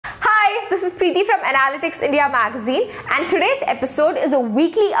this is Preeti from Analytics India magazine, and today's episode is a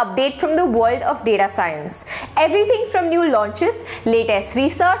weekly update from the world of data science. Everything from new launches, latest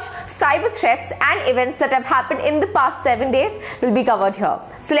research, cyber threats and events that have happened in the past 7 days will be covered here.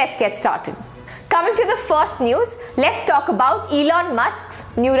 So let's get started. Coming to the first news, let's talk about Elon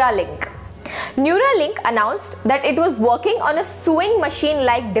Musk's Neuralink. Neuralink announced that it was working on a sewing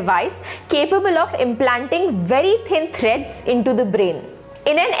machine-like device capable of implanting very thin threads into the brain.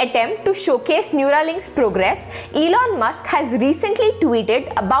 In an attempt to showcase Neuralink's progress, Elon Musk has recently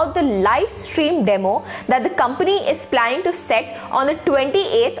tweeted about the live stream demo that the company is planning to set on the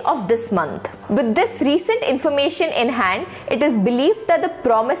 28th of this month. With this recent information in hand, it is believed that the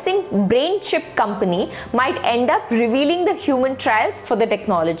promising brain chip company might end up revealing the human trials for the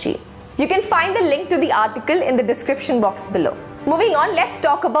technology. You can find the link to the article in the description box below. Moving on, let's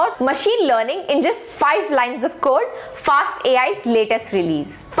talk about machine learning in just 5 lines of code, Fast.ai's latest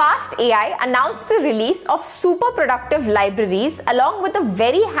release. Fast.ai announced the release of super productive libraries along with a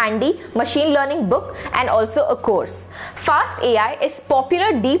very handy machine learning book and also a course. Fast.ai is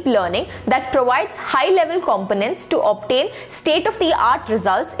popular deep learning that provides high-level components to obtain state-of-the-art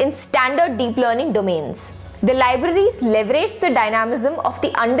results in standard deep learning domains. The libraries leverage the dynamism of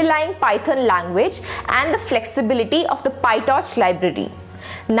the underlying Python language and the flexibility of the PyTorch library.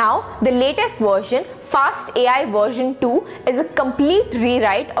 Now, the latest version, Fast.ai version 2, is a complete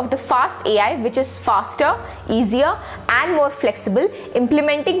rewrite of the Fast.ai, which is faster, easier, and more flexible,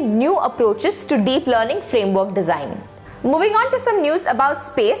 implementing new approaches to deep learning framework design. Moving on to some news about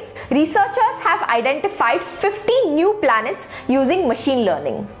space, researchers have identified 50 new planets using machine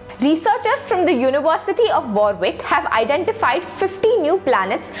learning. Researchers from the University of Warwick have identified 50 new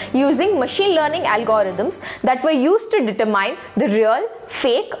planets using machine learning algorithms that were used to determine the real,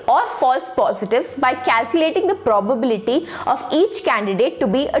 fake, or false positives by calculating the probability of each candidate to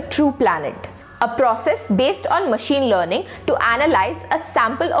be a true planet. A process based on machine learning to analyze a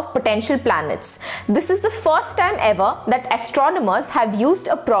sample of potential planets. This is the first time ever that astronomers have used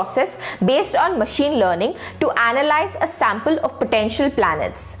a process based on machine learning to analyze a sample of potential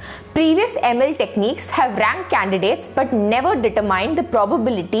planets. Previous ML techniques have ranked candidates but never determined the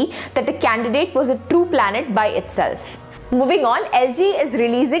probability that a candidate was a true planet by itself. Moving on, LG is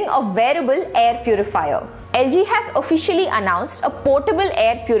releasing a wearable air purifier. LG has officially announced a portable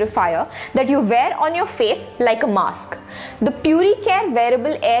air purifier that you wear on your face like a mask. The PuriCare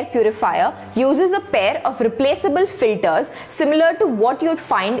wearable air purifier uses a pair of replaceable filters similar to what you'd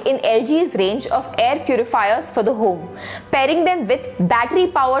find in LG's range of air purifiers for the home, pairing them with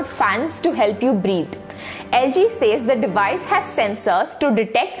battery-powered fans to help you breathe. LG says the device has sensors to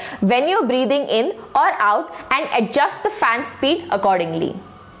detect when you're breathing in or out and adjust the fan speed accordingly.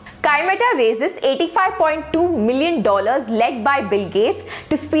 Kaimeta raises $85.2 million led by Bill Gates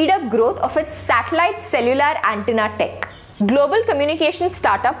to speed up growth of its satellite cellular antenna tech. Global communications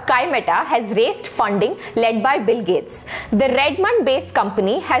startup Kaimeta has raised funding led by Bill Gates. The Redmond-based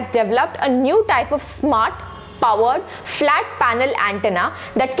company has developed a new type of smart, powered, flat panel antenna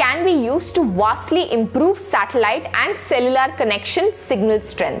that can be used to vastly improve satellite and cellular connection signal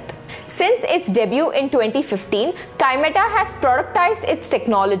strength. Since its debut in 2015, Kaimeta has productized its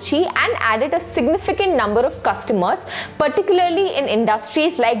technology and added a significant number of customers, particularly in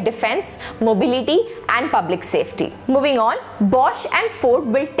industries like defense, mobility, and public safety. Moving on, Bosch and Ford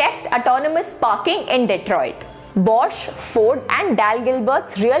will test autonomous parking in Detroit. Bosch, Ford and Dal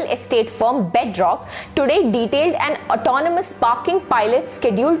Gilbert's real estate firm Bedrock today detailed an autonomous parking pilot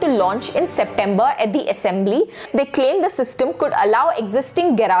scheduled to launch in September at the assembly. They claim the system could allow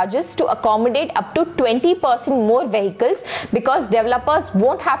existing garages to accommodate up to 20% more vehicles because developers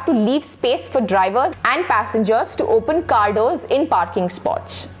won't have to leave space for drivers and passengers to open car doors in parking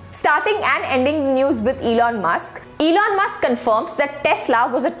spots. Starting and ending the news with Elon Musk. Elon Musk confirms that Tesla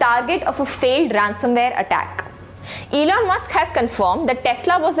was a target of a failed ransomware attack. Elon Musk has confirmed that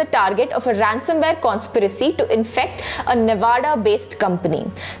Tesla was the target of a ransomware conspiracy to infect a Nevada-based company.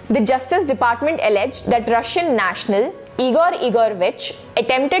 The Justice Department alleged that Russian national Igor Igorovich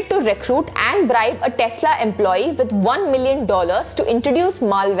attempted to recruit and bribe a Tesla employee with $1 million to introduce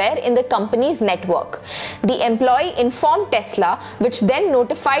malware in the company's network. The employee informed Tesla, which then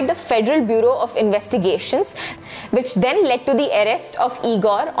notified the Federal Bureau of Investigations, which then led to the arrest of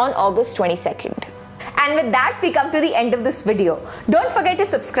Igor on August 22nd. And with that, we come to the end of this video. Don't forget to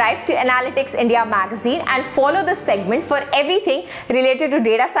subscribe to Analytics India magazine and follow this segment for everything related to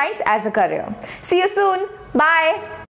data science as a career. See you soon. Bye.